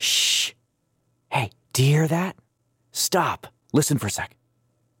Do you hear that? Stop. Listen for a sec.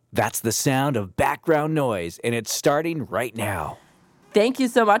 That's the sound of background noise, and it's starting right now. Thank you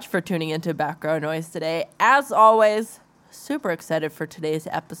so much for tuning into Background Noise today. As always, super excited for today's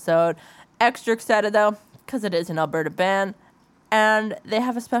episode. Extra excited, though, because it is an Alberta band, and they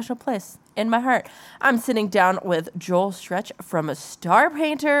have a special place in my heart. I'm sitting down with Joel Stretch from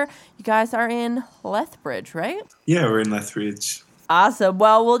Starpainter. You guys are in Lethbridge, right? Yeah, we're in Lethbridge. Awesome.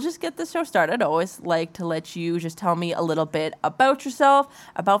 Well, we'll just get the show started. I always like to let you just tell me a little bit about yourself,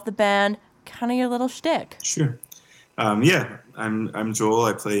 about the band, kind of your little shtick. Sure. I'm Joel.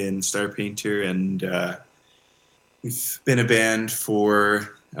 I play in Starpainter, and we've been a band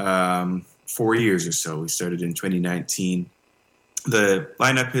for 4 years or so. We started in 2019. The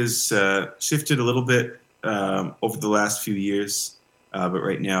lineup has shifted a little bit over the last few years, but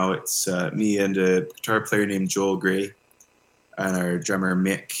right now it's me and a guitar player named Joel Gray, and our drummer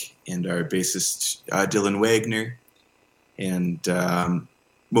Mick, and our bassist Dylan Wagner. And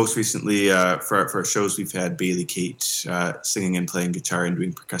most recently, for our shows, we've had Bailey Kate singing and playing guitar and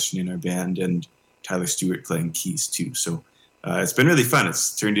doing percussion in our band, and Tyler Stewart playing keys too. So it's been really fun.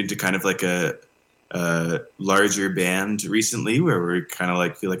 It's turned into kind of like a larger band recently, where we're kind of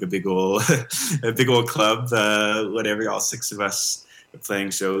like feel like a big old club. Whatever, all six of us are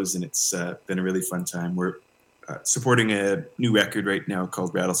playing shows, and it's been a really fun time. We're supporting a new record right now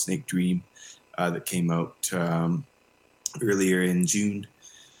called Rattlesnake Dream that came out earlier in June.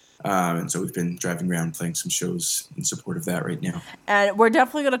 And so we've been driving around playing some shows in support of that right now. And we're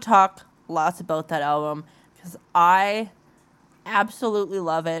definitely going to talk lots about that album, because I absolutely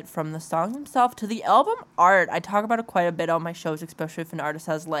love it, from the song himself to the album art. I talk about it quite a bit on my shows, especially if an artist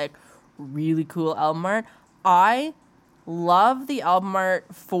has like really cool album art. I love the album art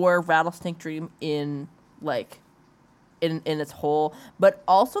for Rattlesnake Dream in its whole, but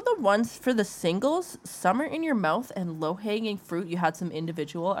also the ones for the singles, Summer in Your Mouth and Low Hanging Fruit. You had some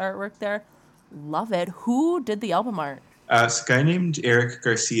individual artwork there. Love it. Who did the album art? It's a guy named Eric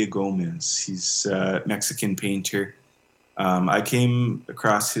Garcia Gomez. He's a Mexican painter. I came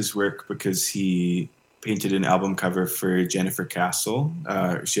across his work because he painted an album cover for Jennifer Castle.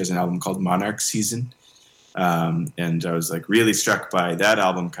 She has an album called Monarch Season. And I was like really struck by that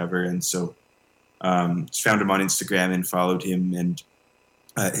album cover. And so just found him on Instagram and followed him. And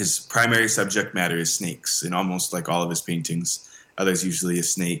his primary subject matter is snakes in almost like all of his paintings. There's usually a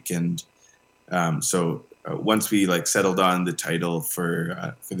snake. And so once we like settled on the title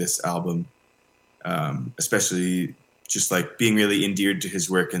for this album, especially just like being really endeared to his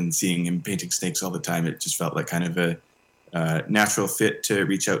work and seeing him painting snakes all the time, it just felt like kind of a natural fit to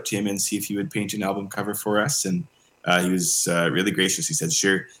reach out to him and see if he would paint an album cover for us. And he was really gracious. He said,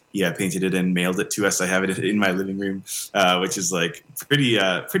 sure. Yeah, painted it and mailed it to us. I have it in my living room, which is like pretty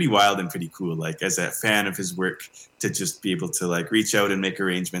wild and pretty cool. Like, as a fan of his work, to just be able to like reach out and make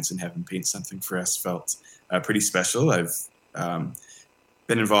arrangements and have him paint something for us felt pretty special. I've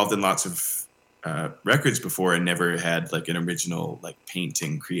been involved in lots of records before and never had like an original like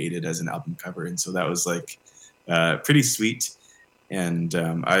painting created as an album cover, and so that was like pretty sweet. And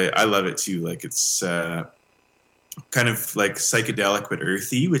I love it too. Like, it's kind of like psychedelic but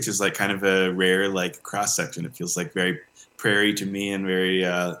earthy, which is like kind of a rare like cross section. It feels like very prairie to me, and very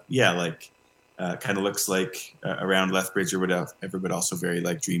kind of looks like around Lethbridge or whatever, but also very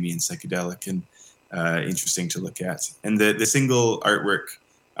like dreamy and psychedelic and interesting to look at. And the single artwork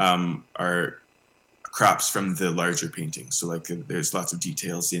are crops from the larger painting, so like there's lots of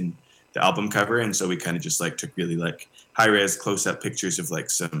details in the album cover, and so we kind of just like took really like high-res close-up pictures of like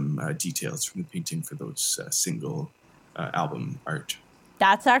some details from the painting for those single album art.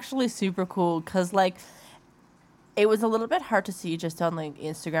 That's actually super cool, because like it was a little bit hard to see just on like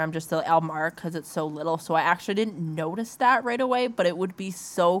Instagram, just the album art, because it's so little, so I actually didn't notice that right away. But it would be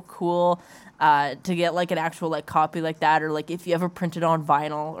so cool to get like an actual like copy like that, or like if you ever print it on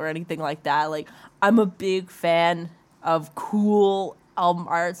vinyl or anything like that. Like, I'm a big fan of cool album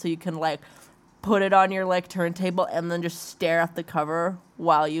art, so you can like put it on your like turntable and then just stare at the cover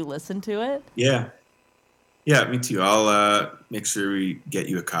while you listen to it. Yeah, me too. I'll make sure we get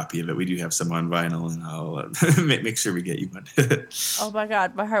you a copy of it. We do have some on vinyl, and I'll make sure we get you one. Oh my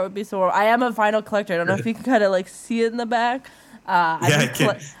god, my heart would be so warm. I am a vinyl collector. I don't know if you can kind of like see it in the back. I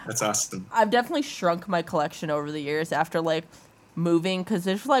can. That's awesome. I've definitely shrunk my collection over the years after like moving, because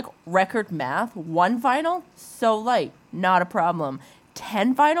there's like record math. One vinyl, so light, not a problem.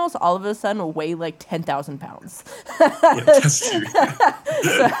 10 vinyls all of a sudden weigh like 10,000 pounds. Yeah, that's true.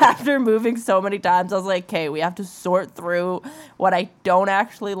 So after moving so many times, I was like, okay, we have to sort through what I don't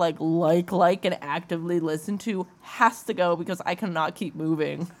actually like and actively listen to has to go, because I cannot keep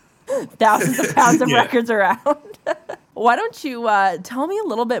moving. thousands of pounds of Yeah. records around. Why don't you tell me a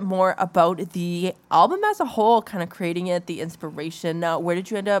little bit more about the album as a whole, kind of creating it, the inspiration? Where did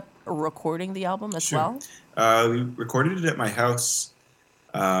you end up recording the album as well? We recorded it at my house,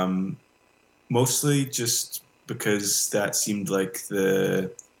 mostly just because that seemed like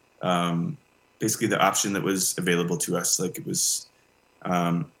the basically the option that was available to us. Like it was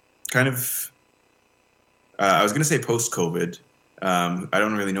kind of, I was going to say post-COVID. I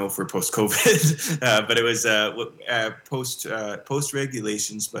don't really know if we're post-COVID, but it was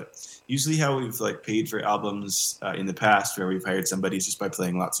post-regulations. But usually how we've like paid for albums in the past, where we've hired somebody just by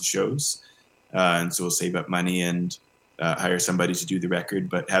playing lots of shows. And so we'll save up money and hire somebody to do the record.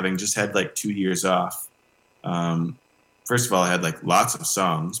 But having just had like 2 years off, first of all, I had like lots of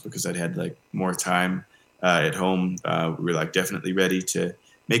songs because I'd had like more time at home. We were like definitely ready to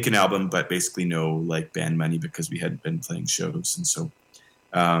make an album, but basically no like band money because we hadn't been playing shows. And so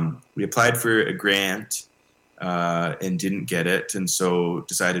we applied for a grant and didn't get it. And so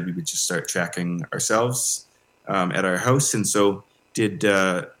decided we would just start tracking ourselves at our house. And so did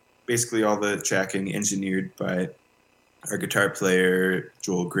basically all the tracking engineered by our guitar player,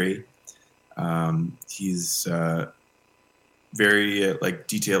 Joel Gray. He's very like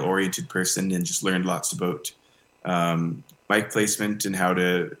detail-oriented person and just learned lots about mic placement and how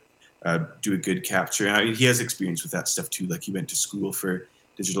to do a good capture. And I mean, he has experience with that stuff too. Like he went to school for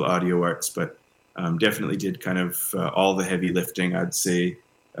digital audio arts, but definitely did kind of all the heavy lifting, I'd say,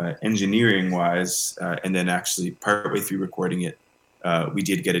 engineering-wise. And then actually partway through recording it, we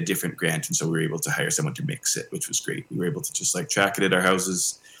did get a different grant, and so we were able to hire someone to mix it, which was great. We were able to just like track it at our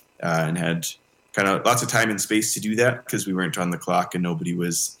houses and had kind of lots of time and space to do that because we weren't on the clock and nobody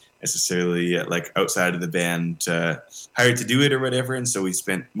was necessarily like outside of the band hired to do it or whatever. And so we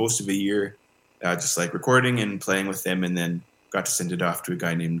spent most of a year just like recording and playing with them, and then got to send it off to a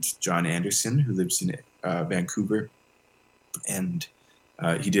guy named John Anderson who lives in Vancouver, and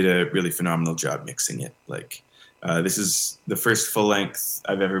he did a really phenomenal job mixing it. Like this is the first full length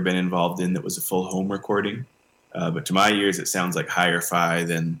I've ever been involved in that was a full home recording, but to my ears it sounds like higher fi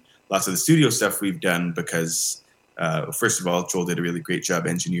than lots of the studio stuff we've done because first of all, Joel did a really great job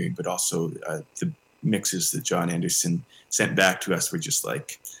engineering, but also the mixes that John Anderson sent back to us were just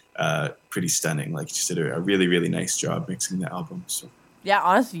like pretty stunning. Like he just did a really, really nice job mixing the album. So Yeah,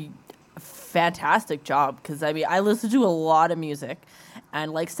 honestly, fantastic job. Because I mean, I listen to a lot of music,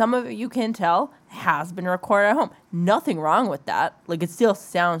 and like some of it you can tell has been recorded at home. Nothing wrong with that. Like it still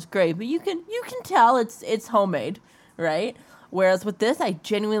sounds great, but you can tell it's homemade, right? Whereas with this, I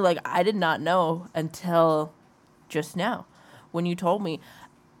genuinely like I did not know until just now when you told me.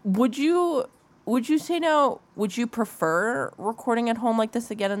 Would you say now, would you prefer recording at home like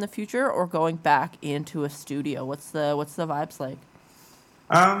this again in the future, or going back into a studio? What's the vibes like?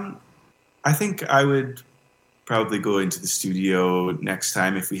 I think I would probably go into the studio next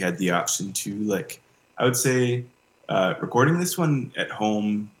time if we had the option to. Like I would say recording this one at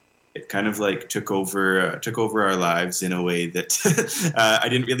home, it kind of like took over our lives in a way that I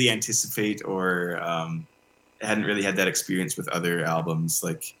didn't really anticipate, or hadn't really had that experience with other albums.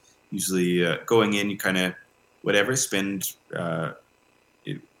 Like usually going in, you kind of whatever spend on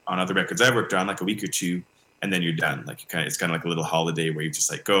other records I worked on like a week or two, and then you're done. Like it's kind of like a little holiday where you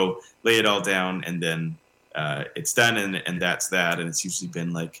just like go lay it all down, and then it's done, and that's that. And it's usually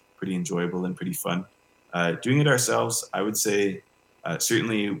been like pretty enjoyable and pretty fun. Doing it ourselves, I would say.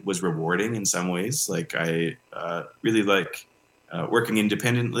 Certainly was rewarding in some ways. Like I really like working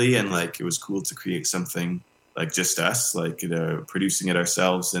independently, and like it was cool to create something like just us, like producing it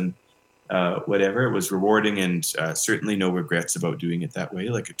ourselves and whatever. It was rewarding, and certainly no regrets about doing it that way.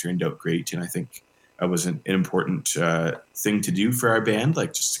 Like it turned out great, and I think it was an important thing to do for our band,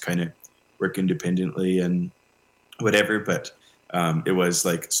 like just to kind of work independently and whatever. But it was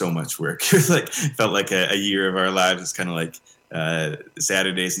like so much work. It was like felt like a year of our lives. It's kind of like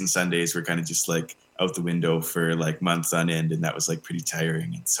Saturdays and Sundays were kind of just like out the window for like months on end, and that was like pretty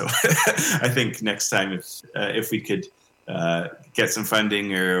tiring. And so I think next time if we could get some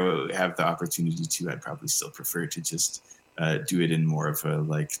funding or have the opportunity to, I'd probably still prefer to just do it in more of a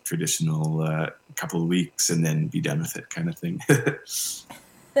like traditional couple of weeks and then be done with it kind of thing.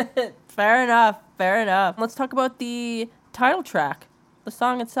 Fair enough. Let's talk about the title track, the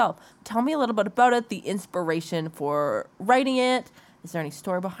song itself. Tell me a little bit about it, the inspiration for writing it. Is there any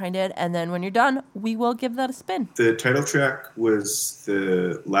story behind it? And then when you're done, we will give that a spin. The title track was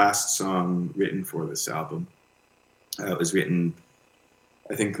the last song written for this album. It was written,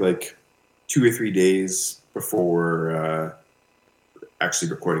 I think, like 2 or 3 days before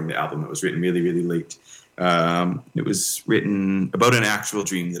actually recording the album. It was written really, really late. It was written about an actual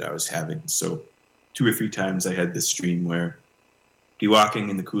dream that I was having. So 2 or 3 times I had this dream where I'd be walking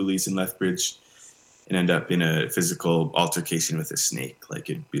in the coulees in Lethbridge and end up in a physical altercation with a snake. Like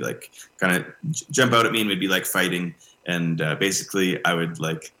it'd be like kind of jump out at me and we'd be like fighting. And basically I would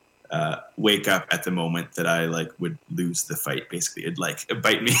like wake up at the moment that I like would lose the fight. Basically it'd like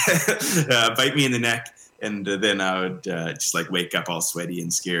bite me, bite me in the neck. And then I would just like wake up all sweaty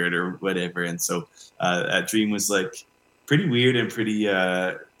and scared or whatever. And so that dream was like pretty weird and pretty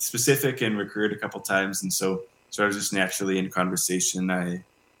specific and recurred a couple times. And so I was just naturally in conversation. I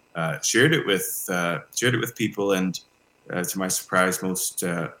shared it with people, and to my surprise,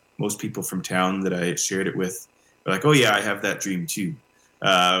 most people from town that I shared it with were like, "Oh yeah, I have that dream too,"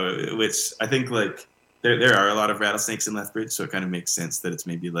 which I think like there are a lot of rattlesnakes in Lethbridge, so it kind of makes sense that it's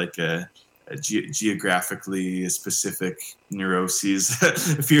maybe like a geographically specific neuroses,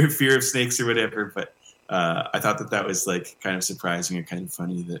 fear of snakes or whatever. But I thought that was like kind of surprising or kind of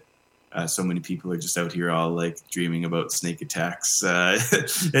funny that so many people are just out here all like dreaming about snake attacks.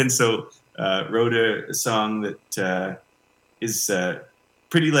 And so wrote a song that is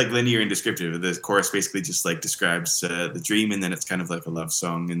pretty like linear and descriptive. The chorus basically just like describes the dream, and then it's kind of like a love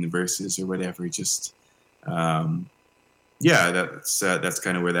song in the verses or whatever. Just yeah, that's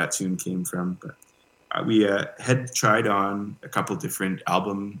kind of where that tune came from. But we had tried on a couple different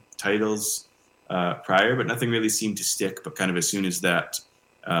album titles prior, but nothing really seemed to stick. But kind of as soon as that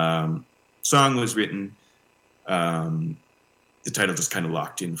song was written, the title just kind of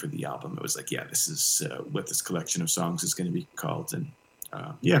locked in for the album. It was like, yeah, this is what this collection of songs is going to be called. And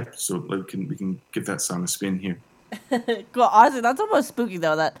yeah, so we can give that song a spin here. Cool. Honestly, that's almost spooky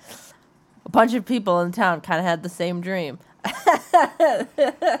though, that a bunch of people in town kind of had the same dream.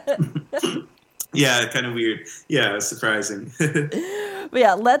 Yeah, kind of weird. Yeah, surprising. But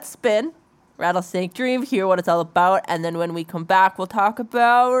yeah, let's spin Rattlesnake Dream, hear what it's all about, and then when we come back, we'll talk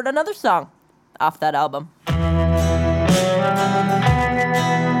about another song off that album.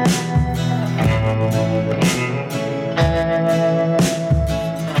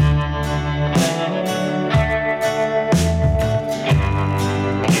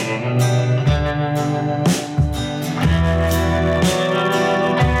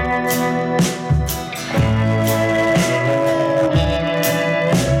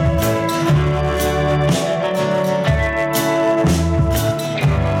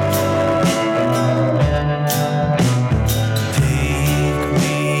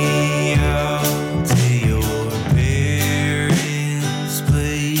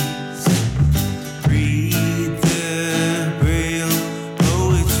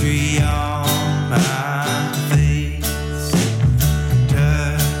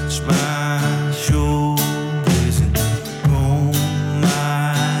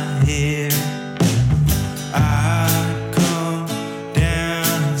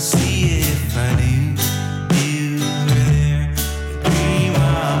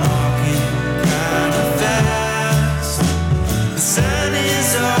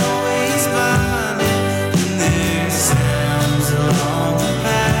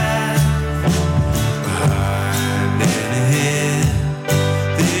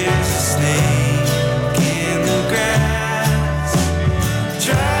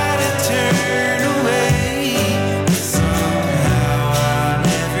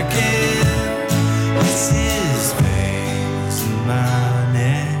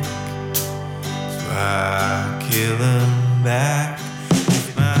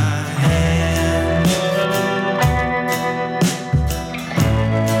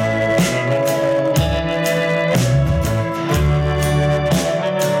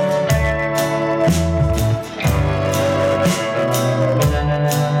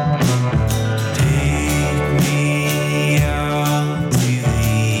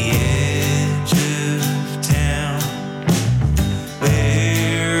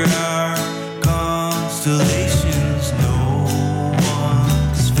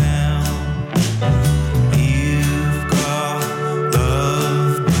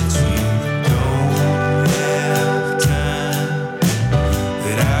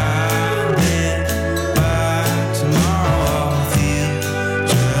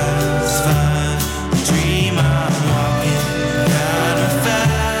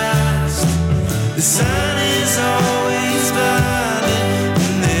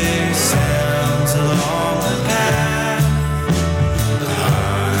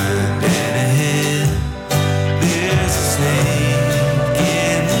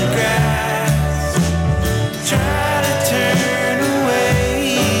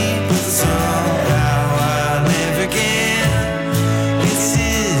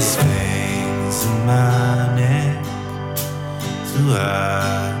 my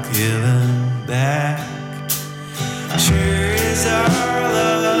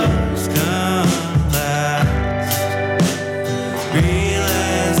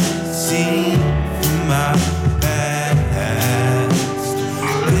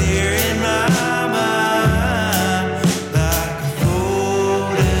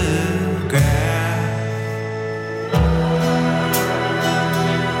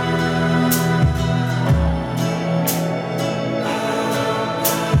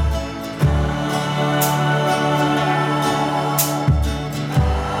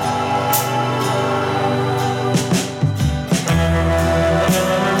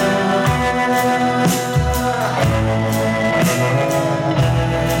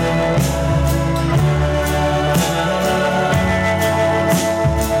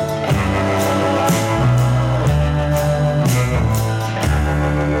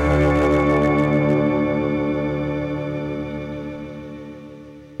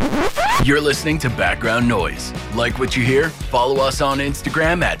You're listening to Background Noise. Like what you hear? Follow us on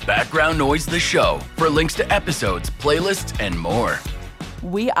Instagram at Background Noise The Show for links to episodes, playlists, and more.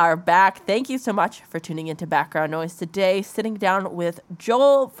 We are back. Thank you so much for tuning into Background Noise today. Sitting down with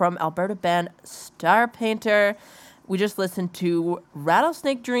Joel from Alberta band Starpainter. We just listened to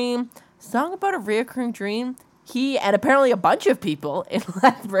Rattlesnake Dream, song about a reoccurring dream. He and apparently a bunch of people in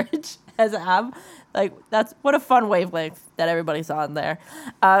Lethbridge has have. Like, that's what a fun wavelength that everybody's on there.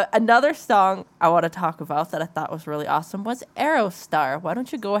 Another song I want to talk about that I thought was really awesome was Aerostar. Why don't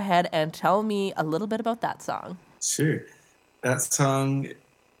you go ahead and tell me a little bit about that song? Sure. That song,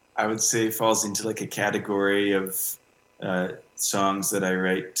 I would say, falls into like a category of songs that I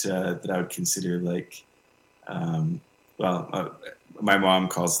write that I would consider like, my mom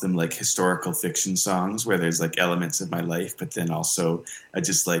calls them like historical fiction songs, where there's like elements of my life, but then also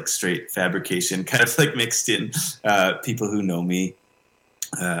just like straight fabrication kind of like mixed in. People who know me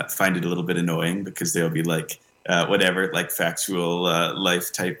find it a little bit annoying because they'll be like, whatever, like factual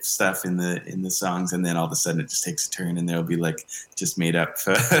life type stuff in the songs, and then all of a sudden it just takes a turn and there'll be like just made up.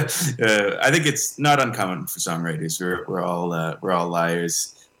 I think it's not uncommon for songwriters. We're all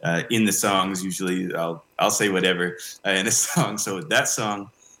liars. In the songs, usually I'll say whatever in a song. So that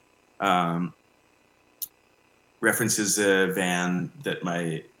song references a van that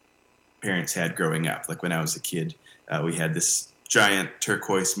my parents had growing up. Like when I was a kid, we had this giant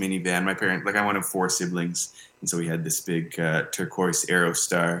turquoise minivan. My parents, like I'm one of 4 siblings, and so we had this big turquoise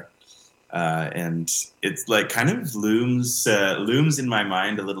Aerostar. And it's like kind of looms in my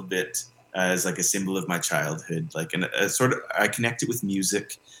mind a little bit as like a symbol of my childhood. Like, and a sort of, I connect it with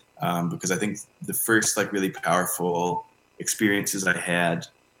music because I think the first like really powerful experiences I had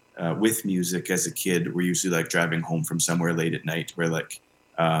with music as a kid were usually like driving home from somewhere late at night, where like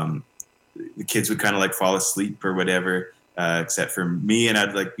the kids would kind of like fall asleep or whatever, except for me, and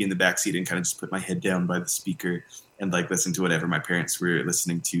I'd like be in the backseat and kind of just put my head down by the speaker and like listen to whatever my parents were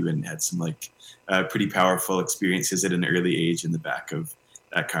listening to, and had some like pretty powerful experiences at an early age in the back of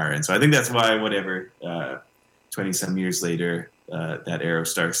that car. And so I think that's why 20 some years later, that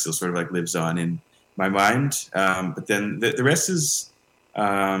Aerostar still sort of like lives on in my mind. But then the rest is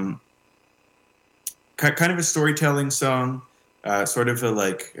kind of a storytelling song, sort of a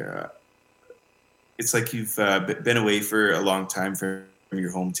like, it's like you've been away for a long time from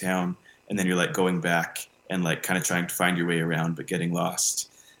your hometown, and then you're like going back and like kind of trying to find your way around, but getting lost.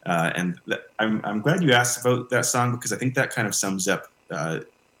 I'm glad you asked about that song, because I think that kind of sums up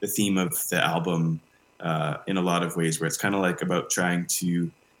the theme of the album in a lot of ways, where it's kind of like about trying to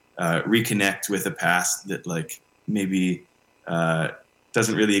reconnect with a past that like maybe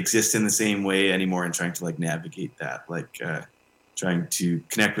doesn't really exist in the same way anymore, and trying to like navigate that, like trying to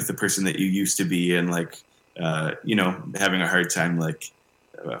connect with the person that you used to be, and like having a hard time like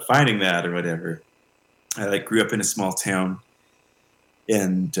finding that or whatever. I like grew up in a small town,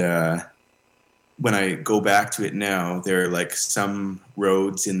 and when I go back to it now, there are like some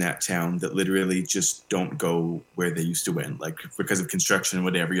roads in that town that literally just don't go where they used to win. Like because of construction and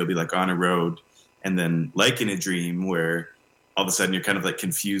whatever, you'll be like on a road, and then like in a dream where all of a sudden you're kind of like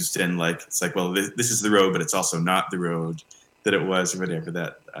confused, and like it's like, well, this is the road, but it's also not the road that it was, or whatever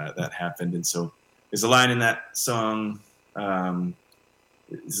that happened. And so there's a line in that song.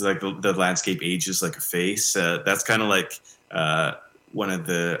 It's like the landscape ages like a face. That's kind of like one of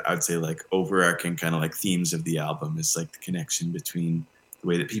the, I'd say, like overarching kind of like themes of the album, is like the connection between the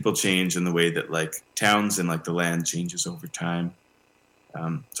way that people change and the way that like towns and like the land changes over time.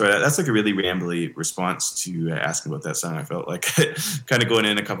 So that's like a really rambly response to asking about that song. I felt like kind of going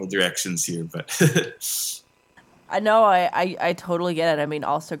in a couple directions here, but I know, I totally get it. I mean,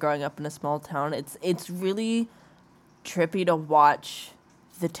 also growing up in a small town, it's really trippy to watch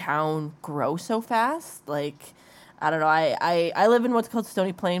the town grow so fast. Like, I don't know, I live in what's called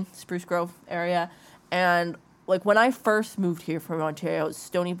Stony Plain, Spruce Grove area, and like when I first moved here from Ontario,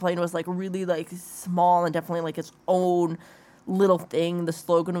 Stony Plain was like really like small and definitely like its own little thing. The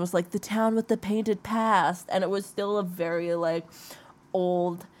slogan was like the town with the painted past, and it was still a very like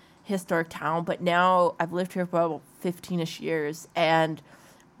old historic town. But now I've lived here for about 15ish years, and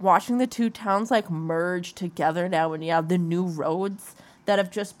watching the two towns like merge together now, when you have the new roads that have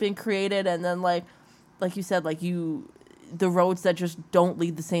just been created, and then like you said, like the roads that just don't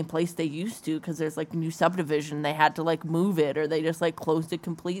lead the same place they used to because there's like new subdivision, they had to like move it, or they just like closed it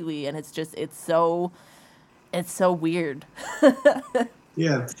completely, and it's so weird.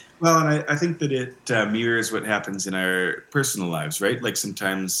 Yeah. Well, and I think that it mirrors what happens in our personal lives, right? Like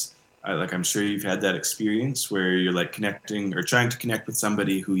sometimes, like I'm sure you've had that experience where you're like connecting or trying to connect with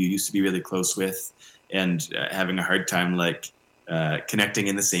somebody who you used to be really close with, and having a hard time like connecting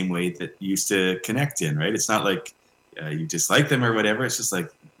in the same way that you used to connect in, right? It's not like you dislike them or whatever. It's just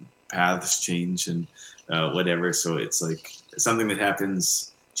like paths change and whatever. So it's like something that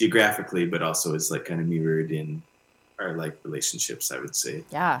happens geographically, but also is like kind of mirrored in our like relationships, I would say.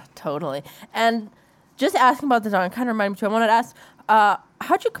 Yeah, totally. And just asking about the song, it kind of reminded me too. I wanted to ask,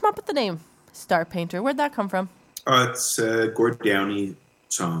 how'd you come up with the name Starpainter? Where'd that come from? It's a Gord Downey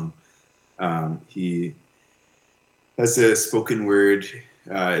song. He has a spoken word.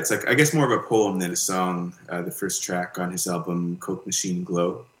 It's like, I guess, more of a poem than a song. The first track on his album, Coke Machine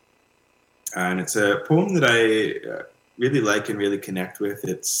Glow. And it's a poem that I really like and really connect with.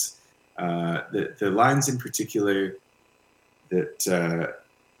 It's the lines in particular that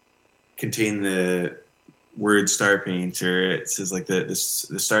contain the word Starpainter. It says like the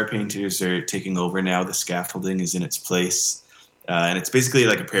Star Painters are taking over now. The scaffolding is in its place. And it's basically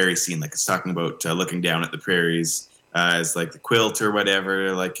like a prairie scene. Like it's talking about looking down at the prairies as like the quilt or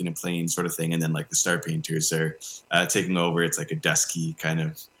whatever, like in a plane sort of thing. And then like the Star Painters are taking over. It's like a dusky kind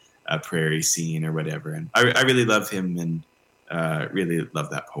of prairie scene or whatever. And I really love him and really love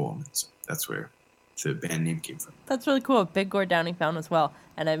that poem. So that's where the band name came from. That's really cool. Big Gord Downey fan as well.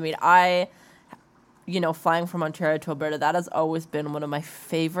 And I mean, flying from Ontario to Alberta, that has always been one of my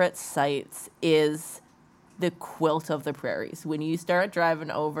favorite sights is the quilt of the prairies. When you start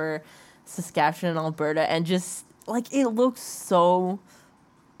driving over Saskatchewan and Alberta and just like it looks so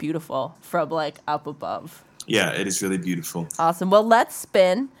beautiful from like up above. Yeah, it is really beautiful. Awesome. Well, let's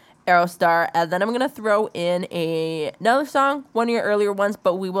spin Aerostar, and then I'm going to throw in another song, one of your earlier ones,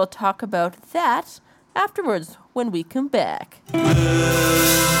 but we will talk about that afterwards when we come back.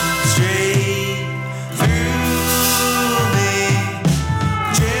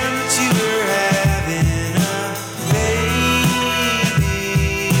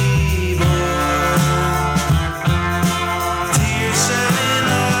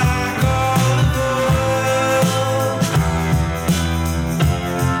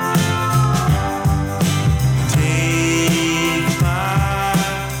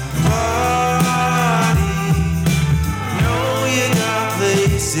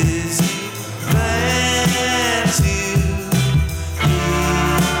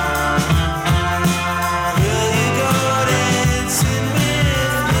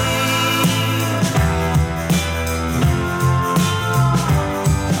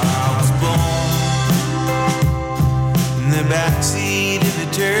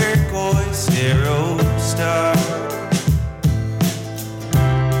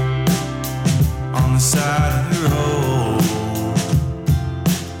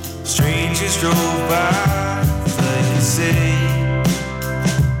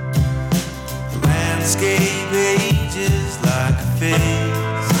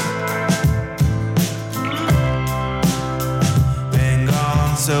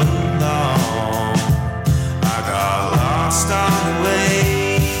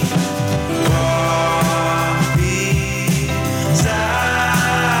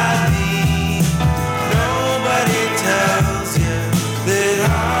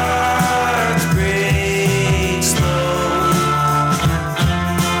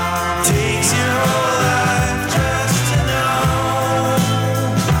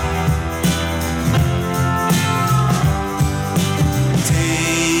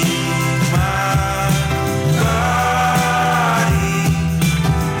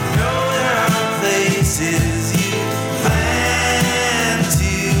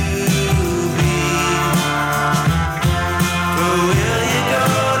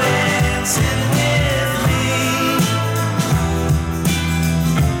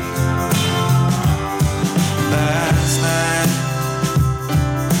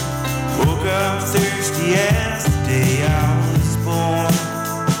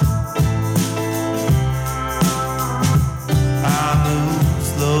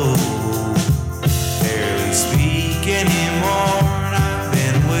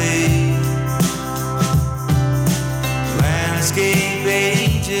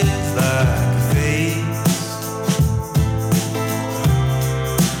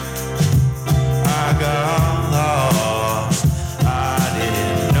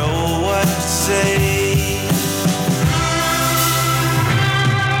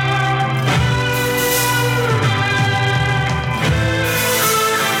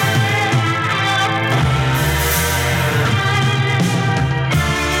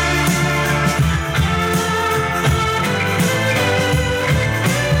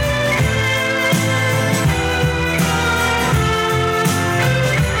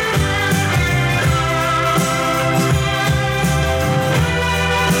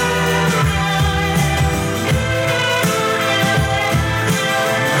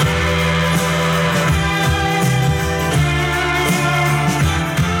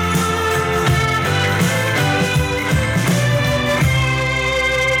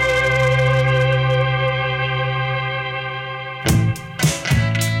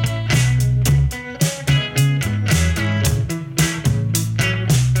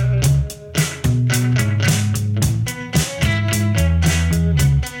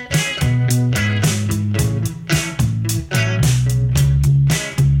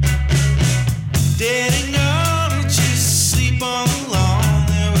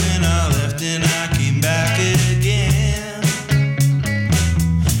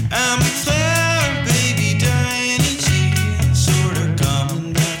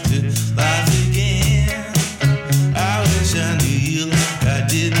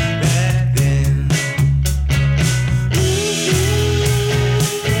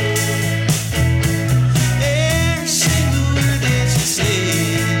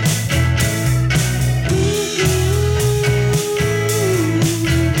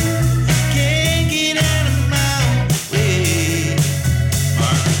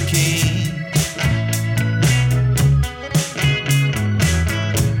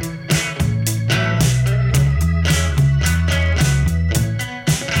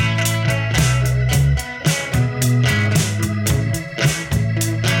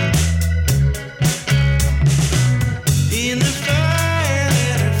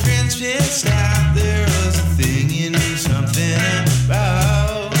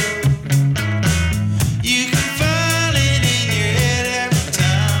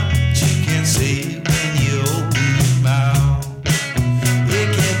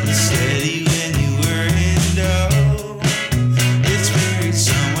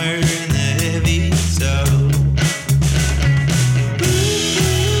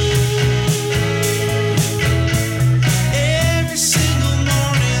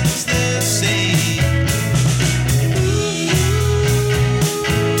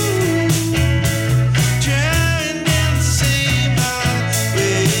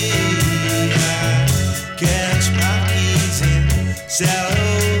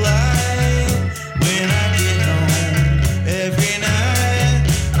 shallow light when I get home every night.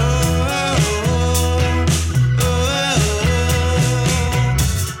 Oh, oh, oh, oh.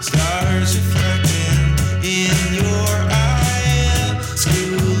 Stars reflecting in your eye.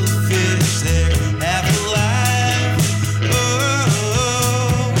 School of fish, they're half alive. Oh,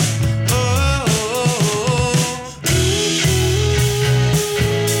 oh, oh, oh.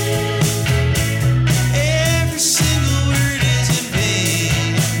 Every single word is in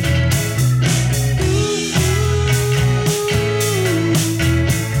vain.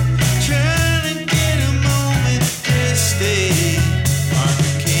 Trying to get a moment to stay.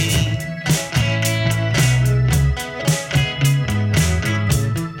 Mark Kane.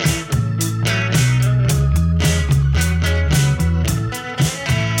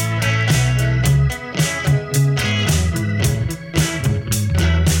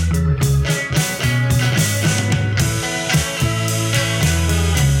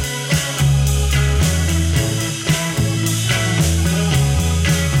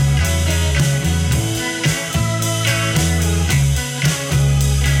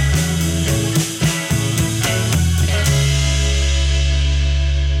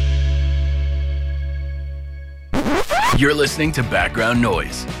 You're listening to Background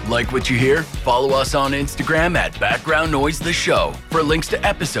Noise. Like what you hear? Follow us on Instagram at Background Noise The Show for links to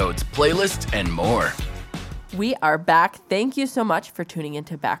episodes, playlists, and more. We are back. Thank you so much for tuning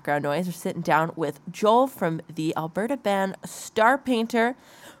into Background Noise. We're sitting down with Joel from the Alberta band Starpainter.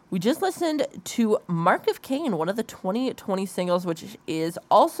 We just listened to Mark of Cain, one of the 2020 singles, which is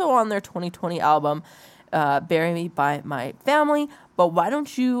also on their 2020 album, Bury Me by My Family. But why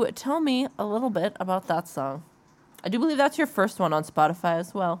don't you tell me a little bit about that song? I do believe that's your first one on Spotify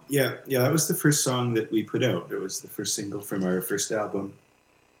as well. Yeah, that was the first song that we put out. It was the first single from our first album.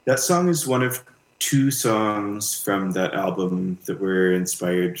 That song is one of two songs from that album that were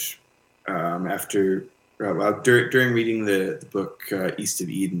inspired during reading the book East of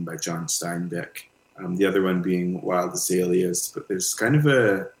Eden by John Steinbeck. The other one being Wild Azaleas. But there's kind of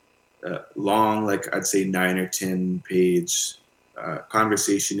a long, like I'd say 9 or 10 page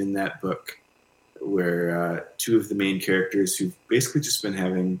conversation in that book where two of the main characters who've basically just been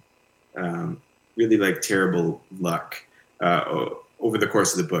having really like terrible luck over the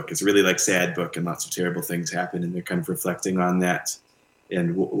course of the book. It's a really like sad book and lots of terrible things happen, and they're kind of reflecting on that.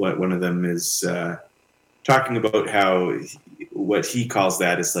 And what one of them is talking about how what he calls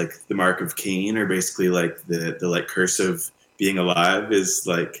that is like the mark of Cain, or basically like the like curse of being alive is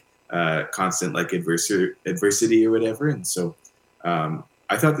like constant like adversity or whatever. And so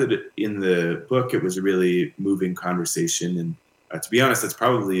I thought that in the book it was a really moving conversation, and to be honest, that's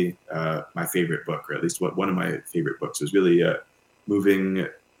probably my favorite book, or at least one of my favorite books. It was really a moving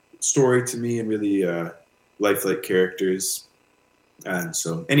story to me, and really lifelike characters. And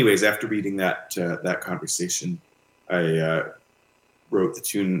so, anyways, after reading that conversation, I wrote the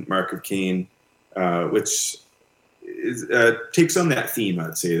tune "Mark of Cain," which takes on that theme.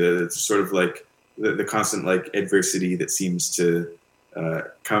 I'd say that it's sort of like the constant like adversity that seems to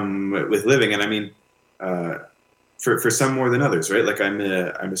come with living. And I mean, for some more than others, right? Like I'm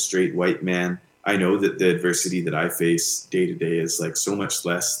a straight white man. I know that the adversity that I face day to day is like so much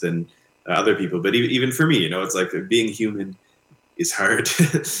less than other people. But even for me, you know, it's like being human is hard.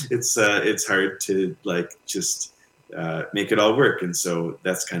 It's hard to like just make it all work. And so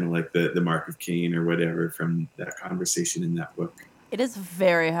that's kind of like the mark of Cain or whatever from that conversation in that book. It is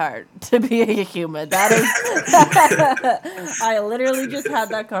very hard to be a human. That is, I literally just had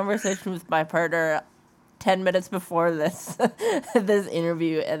that conversation with my partner 10 minutes before this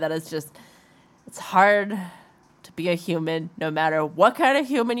interview, and that is just, it's hard to be a human, no matter what kind of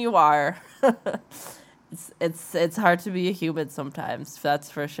human you are. It's hard to be a human sometimes, that's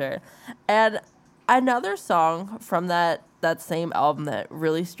for sure. And another song from that same album that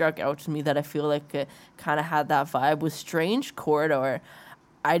really struck out to me that I feel like it kind of had that vibe was Strange Corridor.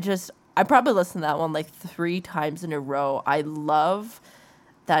 I probably listened to that one like 3 times in a row. I love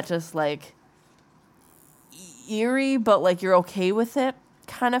that just like eerie, but like you're okay with it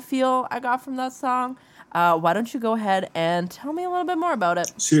kind of feel I got from that song. Why don't you go ahead and tell me a little bit more about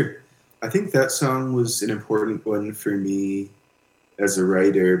it? Sure. I think that song was an important one for me as a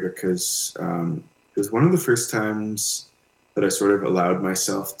writer because it was one of the first times that I sort of allowed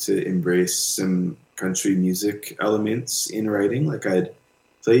myself to embrace some country music elements in writing. Like I'd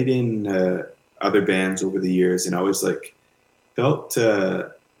played in other bands over the years, and I always like felt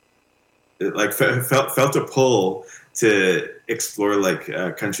a pull to explore like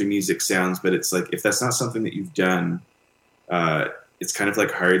country music sounds. But it's like if that's not something that you've done, it's kind of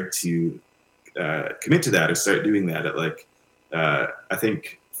like hard to commit to that or start doing that at like I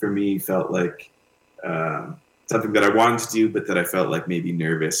think for me felt like something that I wanted to do, but that I felt like maybe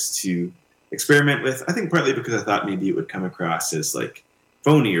nervous to experiment with. I think partly because I thought maybe it would come across as like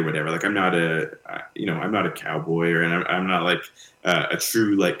phony or whatever. Like I'm not I'm not a cowboy, or and I'm not like a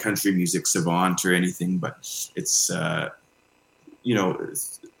true like country music savant or anything. But it's the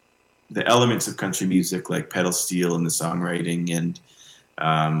elements of country music, like pedal steel and the songwriting and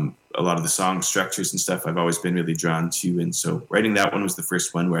a lot of the song structures and stuff, I've always been really drawn to. And so writing that one was the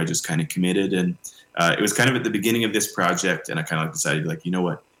first one where I just kind of committed. And it was kind of at the beginning of this project, and I kind of like decided, like, you know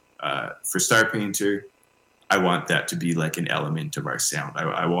what, for Starpainter, I want that to be like an element of our sound.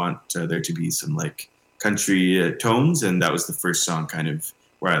 I want there to be some like country tones, and that was the first song kind of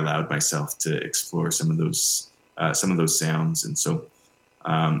where I allowed myself to explore some of those sounds. And so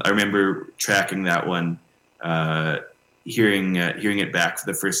I remember tracking that one, hearing it back for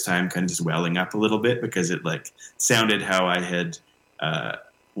the first time, kind of just welling up a little bit, because it like sounded how I had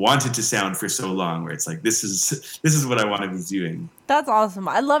wanted to sound for so long, where it's like, this is what I want to be doing. That's awesome.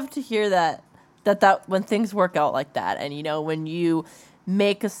 I love to hear that when things work out like that, and when you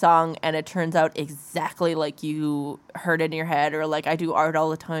make a song and it turns out exactly like you heard it in your head, or like I do art all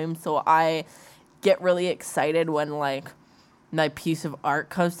the time, so I get really excited when like my piece of art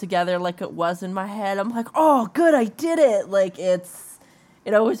comes together like it was in my head. I'm like, oh, good, I did it. Like it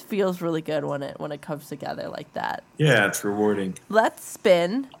always feels really good when it comes together like that. Yeah, it's rewarding. Let's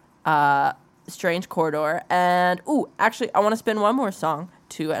spin Strange Corridor. And actually, I want to spin one more song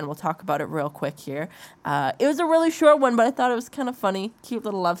too, and we'll talk about it real quick here. It was a really short one, but I thought it was kind of funny. Cute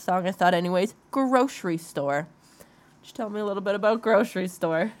little love song, I thought anyways. Grocery Store. Just tell me a little bit about Grocery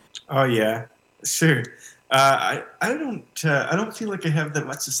Store. Oh yeah, sure. I don't feel like I have that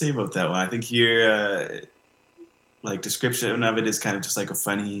much to say about that one. I think your like description of it is kind of just like a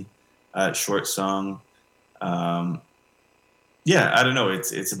funny short song. Yeah, I don't know.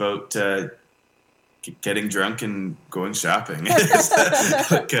 It's about getting drunk and going shopping.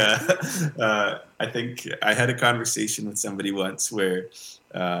 Like, I think I had a conversation with somebody once where,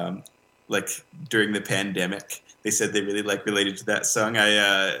 like during the pandemic, they said they really like related to that song.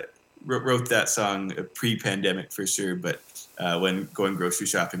 I wrote that song pre-pandemic for sure, but when going grocery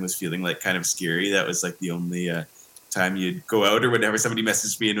shopping was feeling like kind of scary, that was like the only time you'd go out or whenever somebody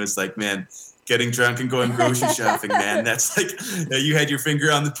messaged me and was like, man, getting drunk and going grocery shopping, man, that's like, you had your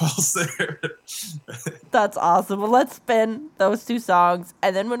finger on the pulse there. That's awesome. Well, let's spin those two songs,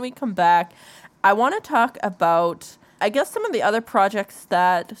 and then when we come back, I want to talk about, I guess, some of the other projects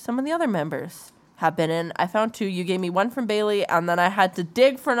that some of the other members have been in. I found two. You gave me one from Bailey, and then I had to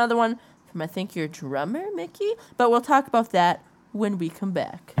dig for another one from, I think, your drummer, Mickey. But we'll talk about that when we come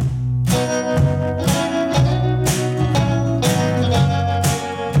back.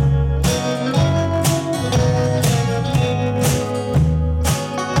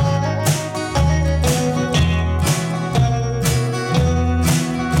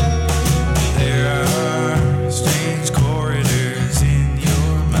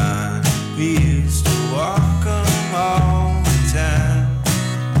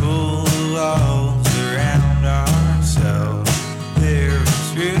 Walls around ourselves. There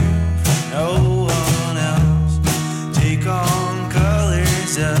is room for no one.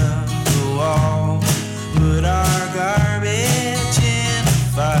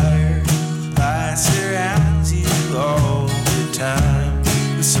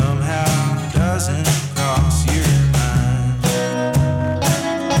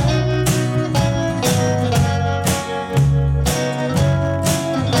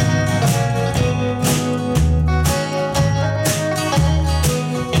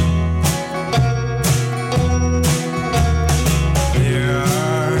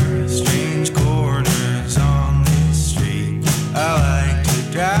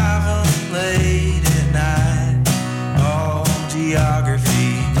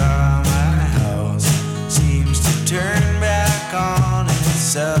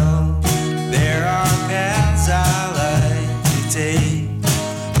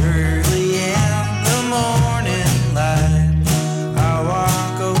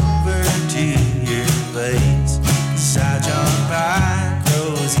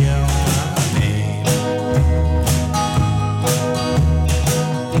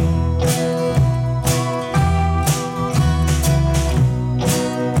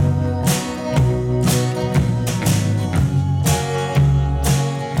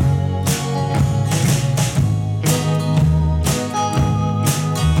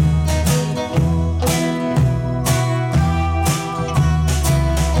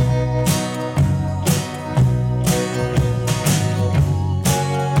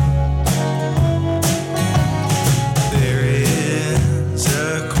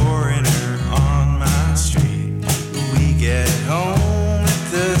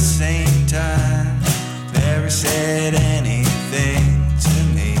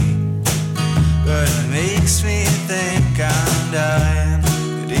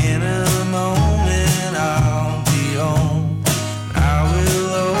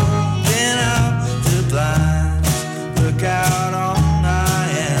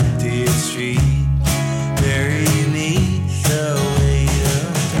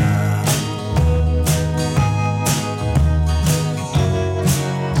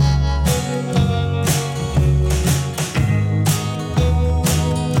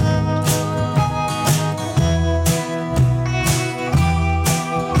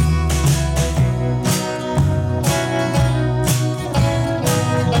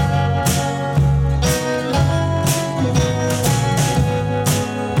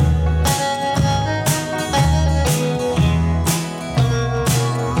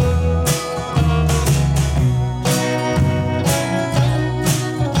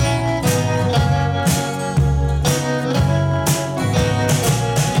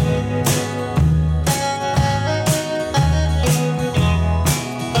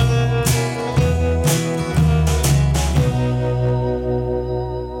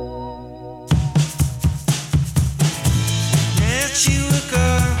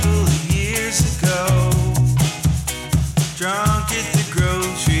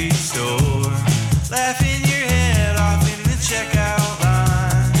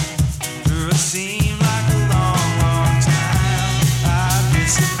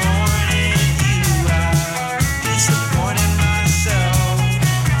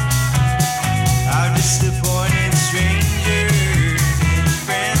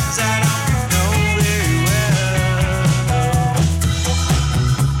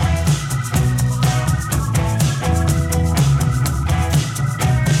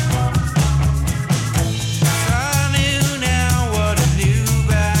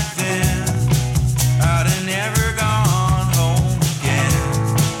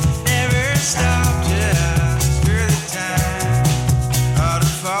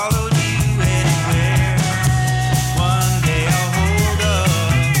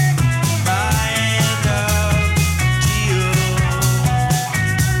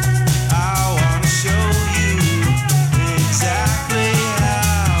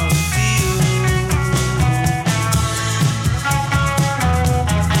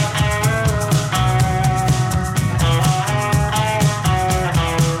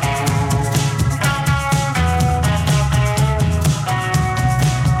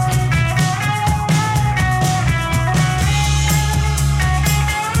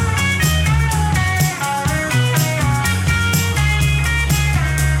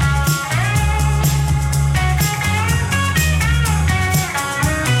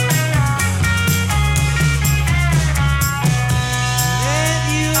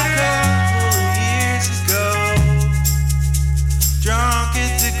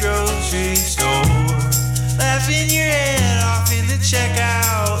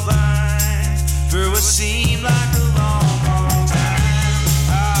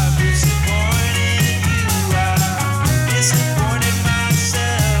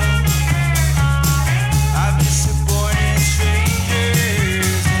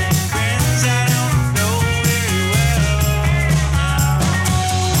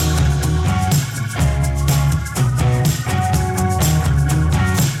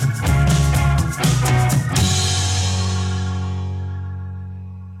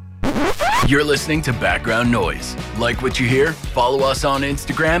 You're listening to Background Noise. Like what you hear? Follow us on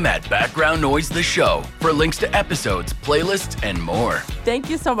Instagram at Background Noise The Show for links to episodes, playlists, and more. Thank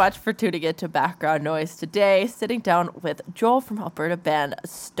you so much for tuning in to Background Noise today. Sitting down with Joel from Alberta band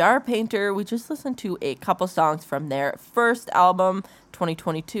Starpainter. We just listened to a couple songs from their first album,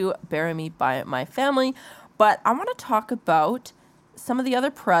 2022, Bury Me by My Family. But I want to talk about some of the other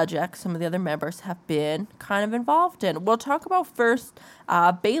projects some of the other members have been kind of involved in. We'll talk about first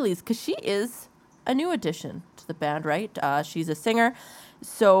Bailey's, because she is a new addition to the band, right? She's a singer.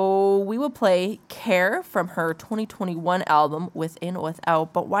 So we will play Care from her 2021 album, Within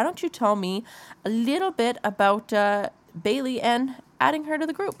Without. But why don't you tell me a little bit about Bailey and adding her to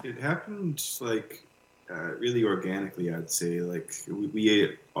the group? It happened really organically, I'd say. Like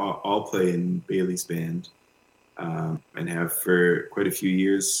we all play in Bailey's band. And have for quite a few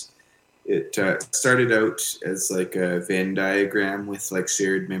years. It started out as like a Venn diagram with like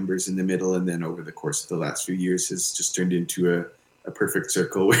shared members in the middle, and then over the course of the last few years has just turned into a perfect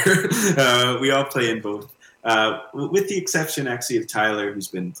circle where we all play in both. With the exception actually of Tyler, who's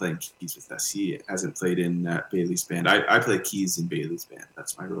been playing keys with us. He hasn't played in Bailey's band. I play keys in Bailey's band.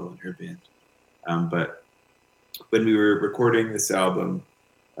 That's my role in her band. But when we were recording this album,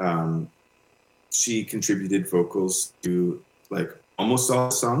 she contributed vocals to like almost all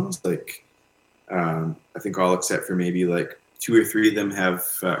the songs. Like I think all except for maybe like 2 or 3 of them have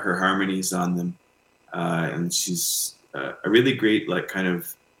her harmonies on them. And she's a really great like kind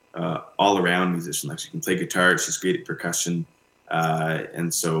of all-around musician. Like she can play guitar, she's great at percussion.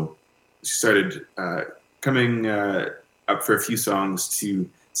 And so she started coming up for a few songs to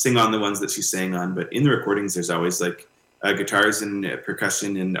sing on the ones that she sang on. But in the recordings, there's always like guitars and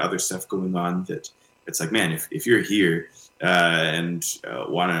percussion and other stuff going on that it's like, man, if you're here and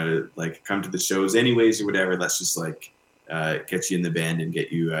want to like come to the shows anyways or whatever, let's just like get you in the band and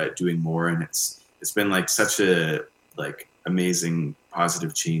get you doing more. And it's been like such a like amazing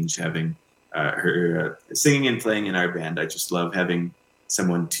positive change having her singing and playing in our band. I just love having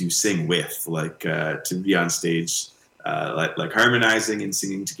someone to sing with, like to be on stage, like harmonizing and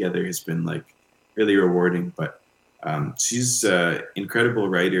singing together has been like really rewarding. But she's an incredible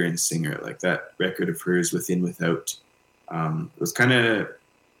writer and singer. Like that record of hers, Within Without, was kind of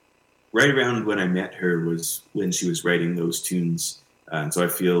right around when I met her was when she was writing those tunes. And so I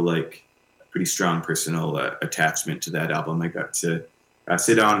feel like a pretty strong personal attachment to that album. I got to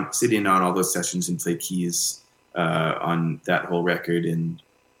sit in on all those sessions and play keys on that whole record. And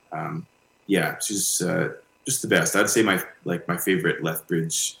yeah, she's just the best. I'd say my favorite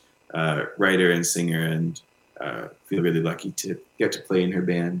Lethbridge writer and singer, and feel really lucky to get to play in her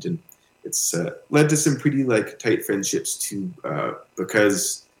band. And it's led to some pretty like tight friendships too,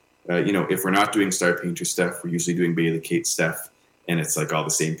 because if we're not doing Starpainter stuff, we're usually doing Bailey Kate stuff, and it's like all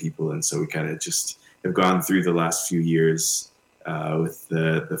the same people. And so we kind of just have gone through the last few years with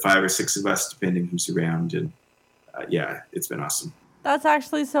the 5 or 6 of us, depending who's around. And yeah, it's been awesome. That's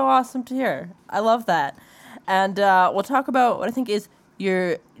actually so awesome to hear. I love that. And we'll talk about what I think is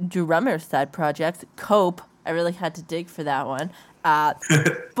your drummer side project, Cope. I really had to dig for that one.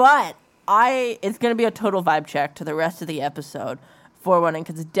 But it's going to be a total vibe check to the rest of the episode for one,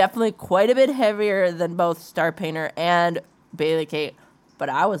 because it's definitely quite a bit heavier than both Starpainter and Bailey Kate, but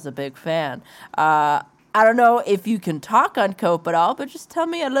I was a big fan. I don't know if you can talk on Cope at all, but just tell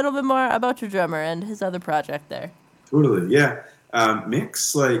me a little bit more about your drummer and his other project there. Totally, yeah.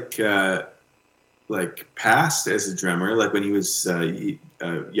 Mick's like past as a drummer, like when he was a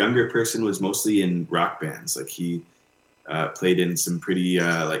younger person, was mostly in rock bands. Like he played in some pretty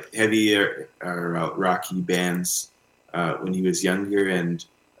like heavy or rocky bands when he was younger, and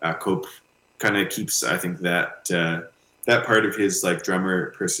Cope kind of keeps, I think, that part of his like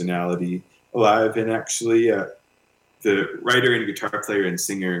drummer personality alive. And actually the writer and guitar player and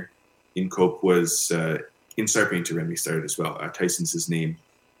singer in Cope was in Starpainter when we started as well. Tyson's his name.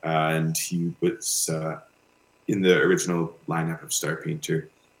 And he was in the original lineup of Starpainter.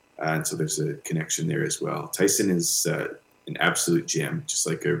 And so there's a connection there as well. Tyson is an absolute gem, just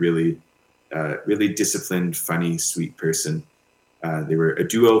like a really, really disciplined, funny, sweet person. They were a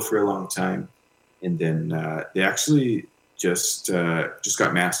duo for a long time. And then they actually just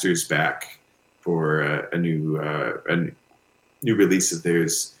got masters back for a new release of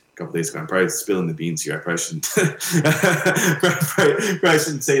theirs a couple days ago. I'm probably spilling the beans here. I probably shouldn't probably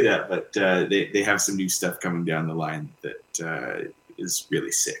shouldn't say that, but they have some new stuff coming down the line that is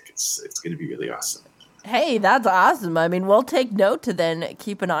really sick. It's going to be really awesome. Hey, that's awesome. I mean, we'll take note to then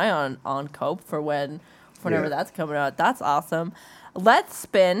keep an eye on Cope for whenever that's coming out. That's awesome. Let's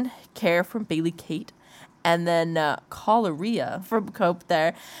spin Care from Bailey Kate and then Choleria from Cope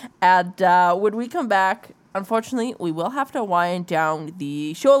there. And when we come back, unfortunately, we will have to wind down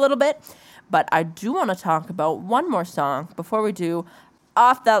the show a little bit, but I do want to talk about one more song before we do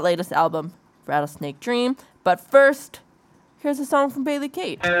off that latest album, Rattlesnake Dream. But first, here's a song from Bailey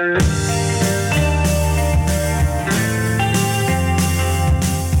Kate.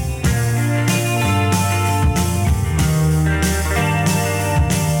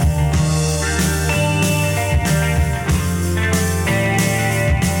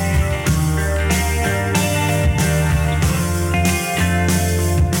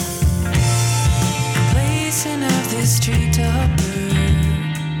 Placing of this treetop bird,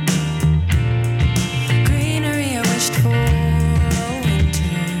 greenery I wished for all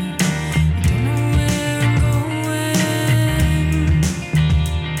winter.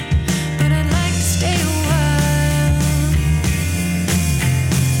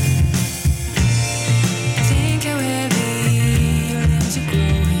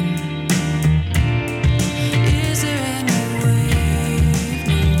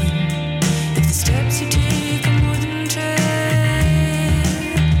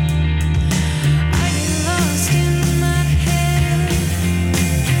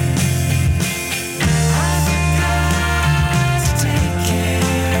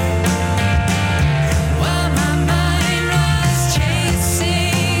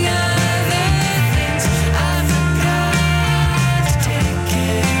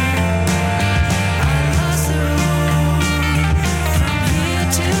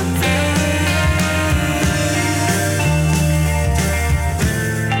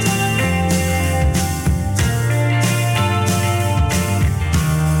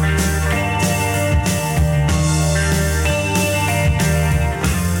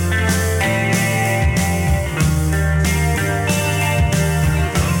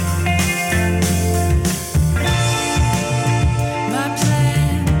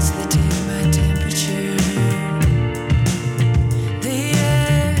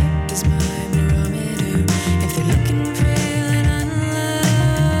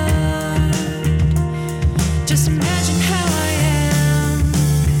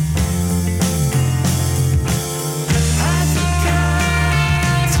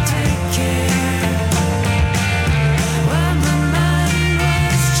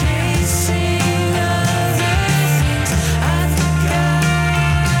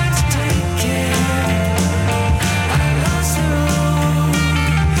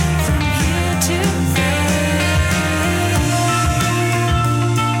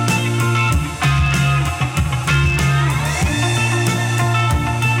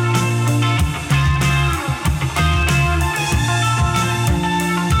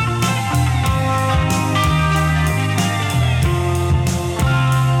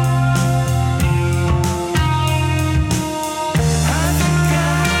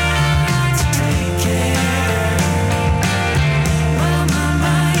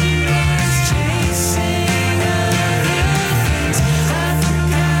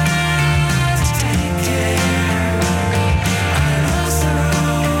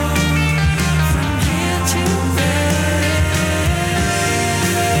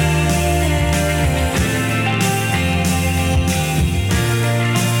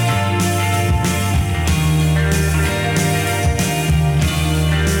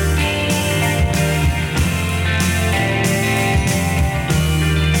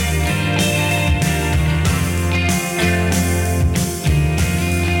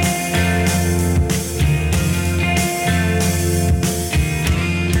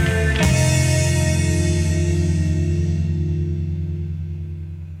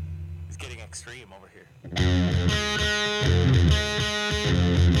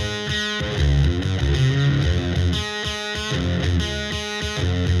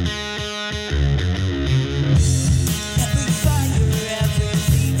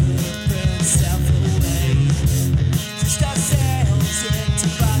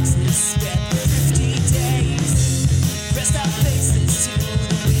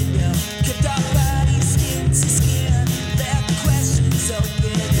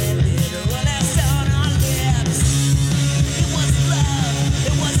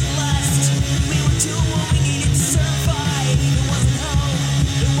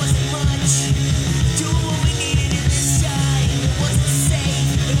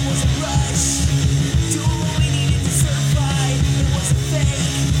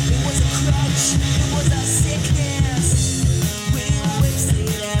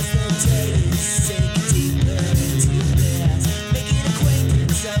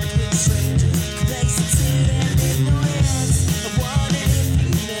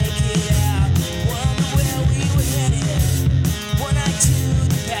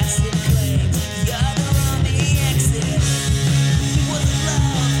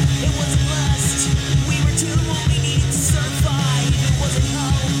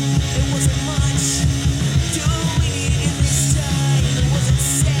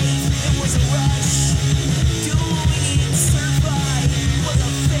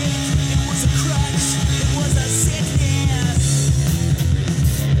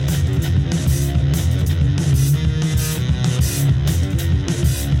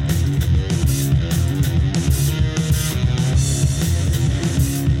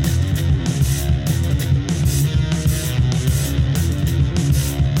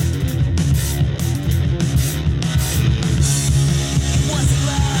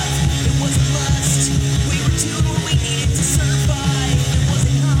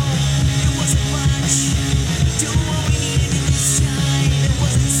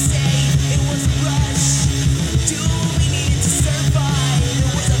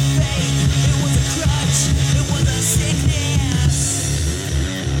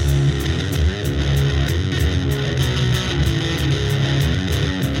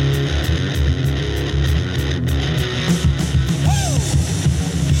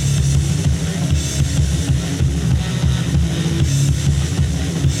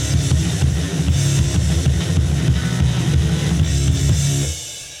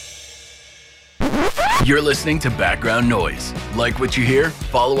 You're listening to Background Noise. Like what you hear?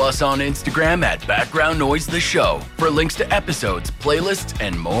 Follow us on Instagram at Background Noise The Show for links to episodes, playlists,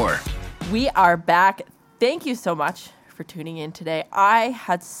 and more. We are back. Thank you so much for tuning in today. I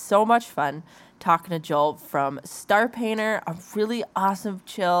had so much fun talking to Joel from Starpainter, a really awesome,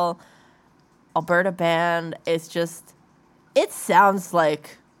 chill Alberta band. It sounds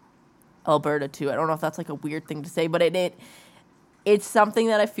like Alberta too. I don't know if that's like a weird thing to say, but it's something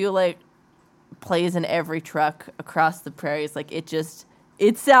that I feel like plays in every truck across the prairies. Like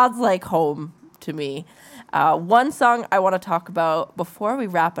it sounds like home to me. One song I want to talk about before we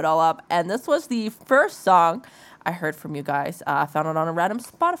wrap it all up, and this was the first song I heard from you guys. I found it on a random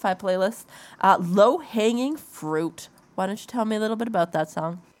Spotify playlist. Low Hanging Fruit. Why don't you tell me a little bit about that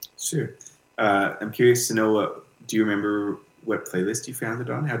song? Sure. I'm curious to know, do you remember what playlist you found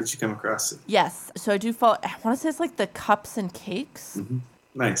it on? How did you come across it? Yes. So I do follow, I want to say it's like the Cups and Cakes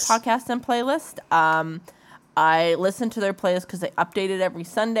Nice. podcast and playlist. I listen to their playlist because they update it every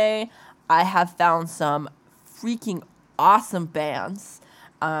Sunday. I have found some freaking awesome bands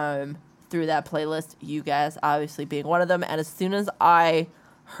through that playlist. You guys obviously being one of them. And as soon as I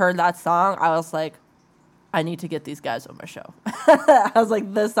heard that song, I was like, I need to get these guys on my show. I was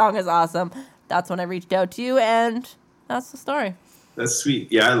like, this song is awesome. That's when I reached out to you, and that's the story. That's sweet.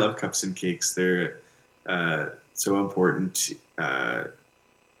 Yeah, I love Cups and Cakes. They're so important.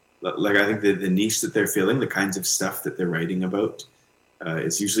 Like I think the niche that they're filling, the kinds of stuff that they're writing about,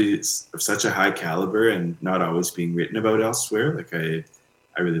 it's of such a high caliber and not always being written about elsewhere. Like I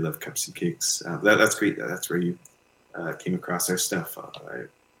really love Cups and Cakes. That's great. That's where you came across our stuff. I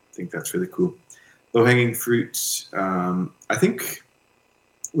think that's really cool. Low Hanging Fruit, I think,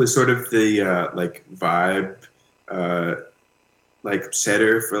 was sort of the like vibe, like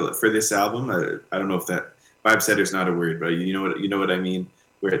setter for this album. I don't know if that vibe setter is not a word, but you know what I mean.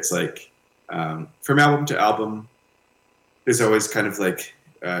 Where it's like from album to album, there's always kind of like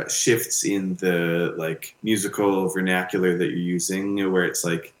shifts in the like musical vernacular that you're using. Where it's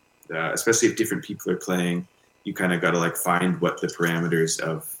like, especially if different people are playing, you kind of got to like find what the parameters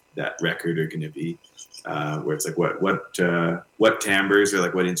of that record are going to be, where it's like what timbres or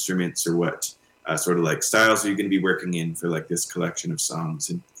like what instruments or what sort of like styles are you going to be working in for like this collection of songs.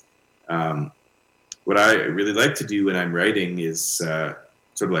 And what I really like to do when I'm writing is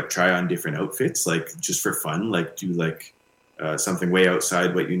sort of like try on different outfits, like just for fun, like do like something way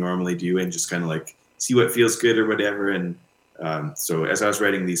outside what you normally do and just kind of like see what feels good or whatever. And so as I was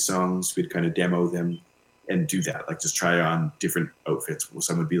writing these songs, we'd kind of demo them and do that, like just try on different outfits. Well,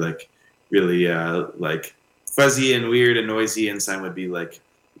 some would be like really like fuzzy and weird and noisy, and some would be like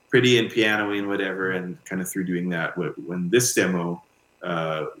pretty and piano-y and whatever. And kind of through doing that, when this demo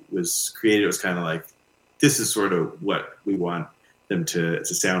was created, it was kind of like, this is sort of what we want them to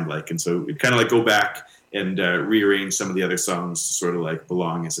sound like. And so we'd kind of like go back and rearrange some of the other songs to sort of like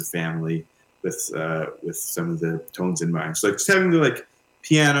belong as a family with some of the tones in mind. So like just having the like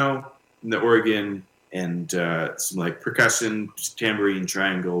piano and the organ and some like percussion, tambourine,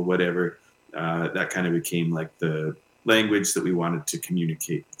 triangle, whatever, that kind of became like the language that we wanted to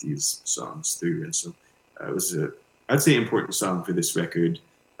communicate these songs through. And so it was I'd say important song for this record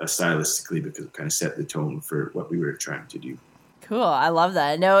stylistically, because it kind of set the tone for what we were trying to do. Cool. I love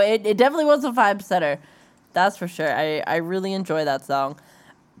that. No, it definitely was a vibe setter. That's for sure. I really enjoy that song.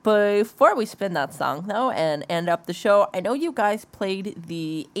 Before we spin that song, though, and end up the show, I know you guys played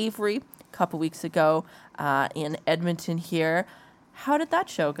the Avery a couple weeks ago in Edmonton here. How did that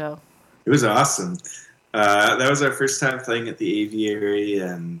show go? It was awesome. That was our first time playing at the Aviary,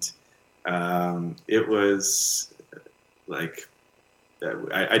 and it was like,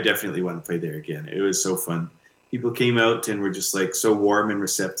 I definitely want to play there again. It was so fun. People came out and were just like so warm and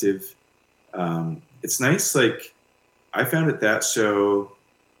receptive. It's nice. Like I found at that show,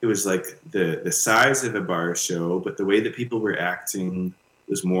 it was like the size of a bar show, but the way that people were acting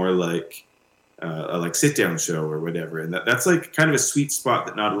was more like a like sit down show or whatever. And that's like kind of a sweet spot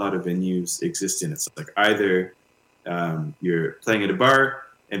that not a lot of venues exist in. It's like either you're playing at a bar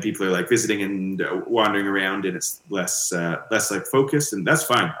and people are like visiting and wandering around, and it's less like focused, and that's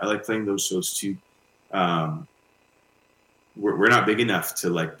fine. I like playing those shows too. We're not big enough to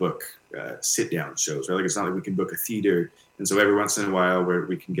like book sit down shows, right? Like it's not like we can book a theater. And so every once in a while where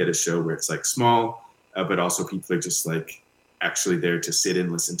we can get a show where it's like small, but also people are just like actually there to sit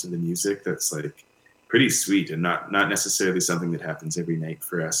and listen to the music. That's like pretty sweet and not necessarily something that happens every night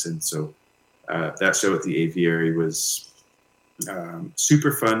for us. And so that show at the Aviary was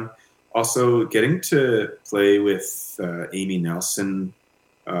super fun. Also getting to play with Amy Nelson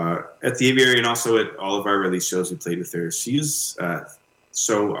at the Aviary, and also at all of our release shows we played with her. She's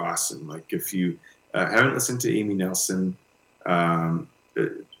so awesome. Like if you haven't listened to Amy Nelson,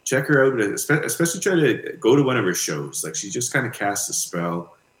 check her out. Especially try to go to one of her shows. Like, she just kind of casts a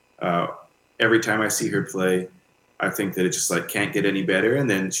spell. Every time I see her play, I think that it just like can't get any better, and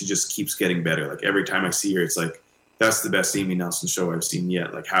then she just keeps getting better. Like, every time I see her, it's like, that's the best Amy Nelson show I've seen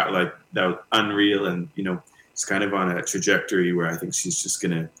yet. Like, how, like, that was unreal, and it's kind of on a trajectory where I think she's just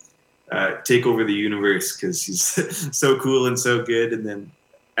gonna take over the universe because she's so cool and so good. And then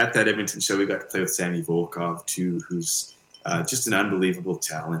at that Edmonton show, we got to play with Sammy Volkov too, who's just an unbelievable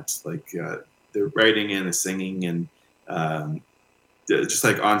talent. Like, the writing and the singing, and just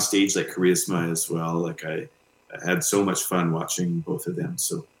like on stage, like charisma as well. Like, I had so much fun watching both of them.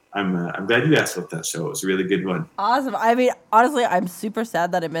 So I'm glad you asked about that show. It was a really good one. Awesome. I mean, honestly, I'm super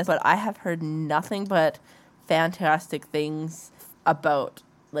sad that I missed, but I have heard nothing but fantastic things about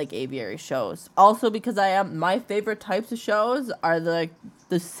like aviary shows. Also, because my favorite types of shows are the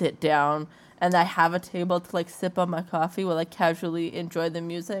sit down, and I have a table to like sip on my coffee while I casually enjoy the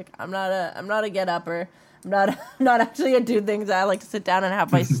music. I'm not a get upper. I'm not actually a do things. I like to sit down and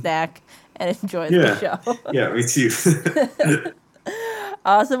have my snack and enjoy the show. Yeah, me too.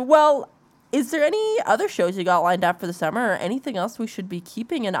 Awesome. Well, is there any other shows you got lined up for the summer, or anything else we should be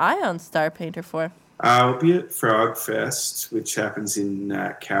keeping an eye on Starpainter for? I'll be at Frog Fest, which happens in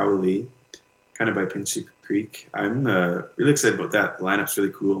Cowley, kind of by Pincher Creek. I'm really excited about that. The lineup's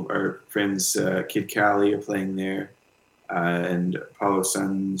really cool. Our friends Kid Cali are playing there, and Apollo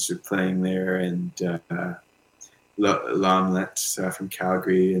Suns are playing there, and Lomlet from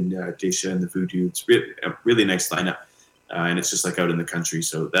Calgary, and Daisha and the Voodoo. It's a really nice lineup, and it's just like out in the country,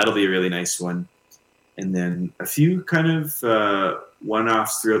 so that'll be a really nice one. And then a few kind of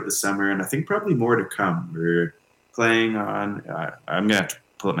one-offs throughout the summer, and I think probably more to come. We're playing on, I'm going to have to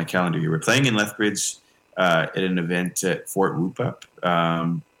pull up my calendar here. We're playing in Lethbridge at an event at Fort Whoop-Up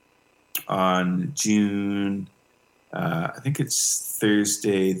on June, I think it's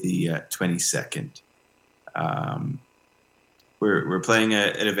Thursday the 22nd. We're playing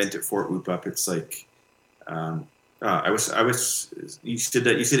an event at Fort Whoop-Up. It's like, I wish you should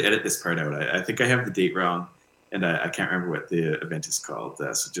edit this part out. I think I have the date wrong, and I can't remember what the event is called.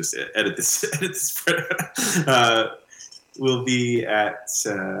 So just edit this part out. We'll be at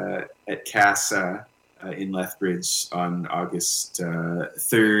CASA in Lethbridge on August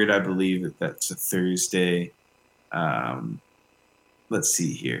 3rd, I believe. That's a Thursday. Let's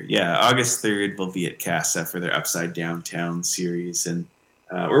see here. Yeah, August 3rd we'll be at CASA for their Upside Downtown series, and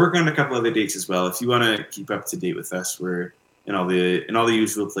we're working on a couple other dates as well. If you want to keep up to date with us, we're in all the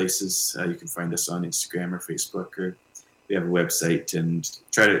usual places. You can find us on Instagram or Facebook, or we have a website, and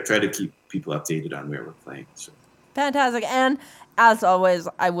try to keep people updated on where we're playing. So. Fantastic. And as always,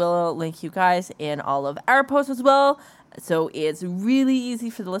 I will link you guys in all of our posts as well. So it's really easy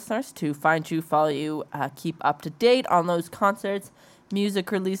for the listeners to find you, follow you, keep up to date on those concerts,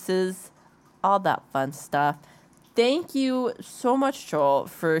 music releases, all that fun stuff. Thank you so much, Joel,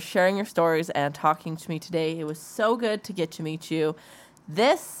 for sharing your stories and talking to me today. It was so good to get to meet you.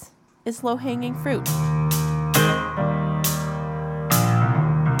 This is Low Hanging Fruit.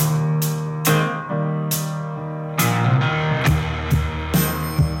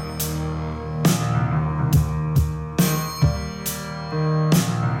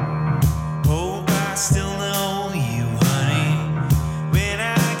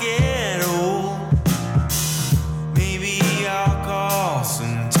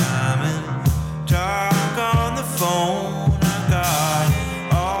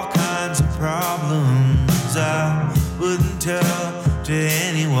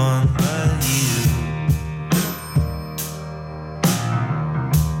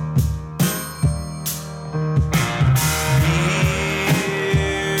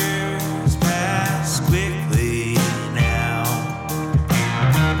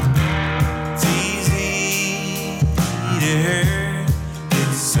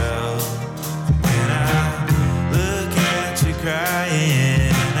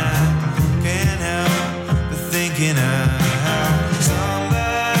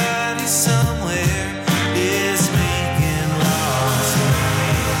 Somebody somewhere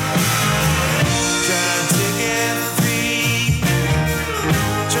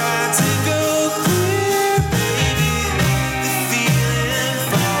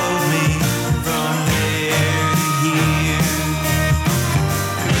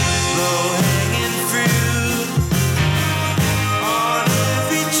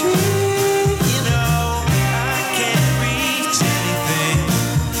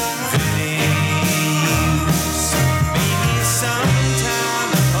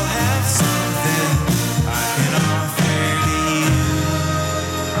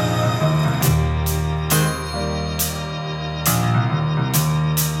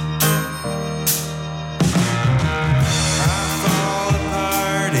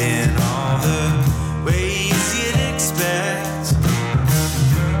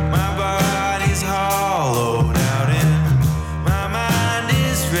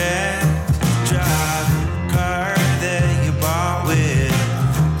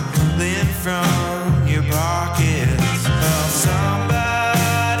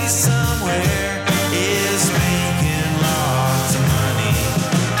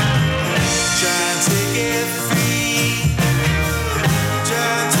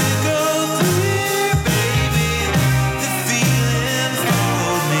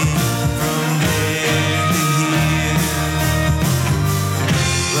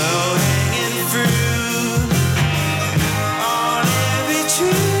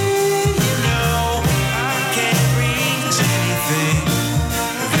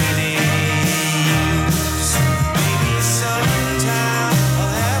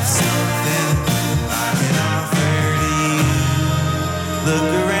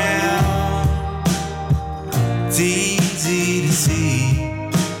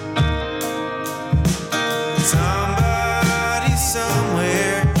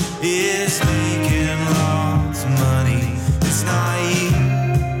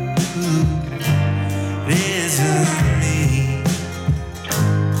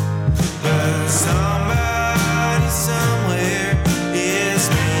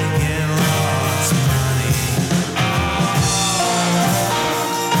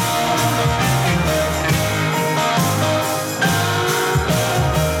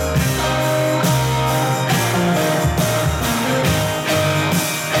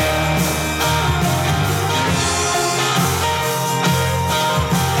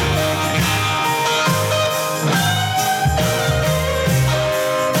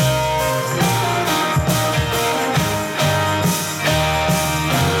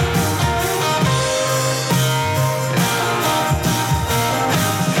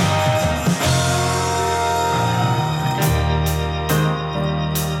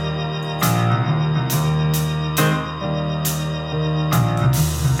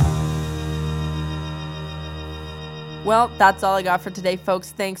Well, that's all I got for today,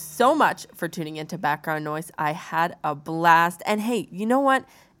 folks. Thanks so much for tuning into Background Noise. I had a blast. And hey, you know what?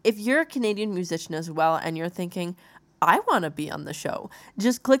 If you're a Canadian musician as well and you're thinking, I want to be on the show,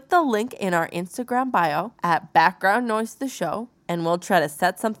 just click the link in our Instagram bio at Background Noise the Show, and we'll try to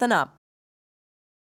set something up.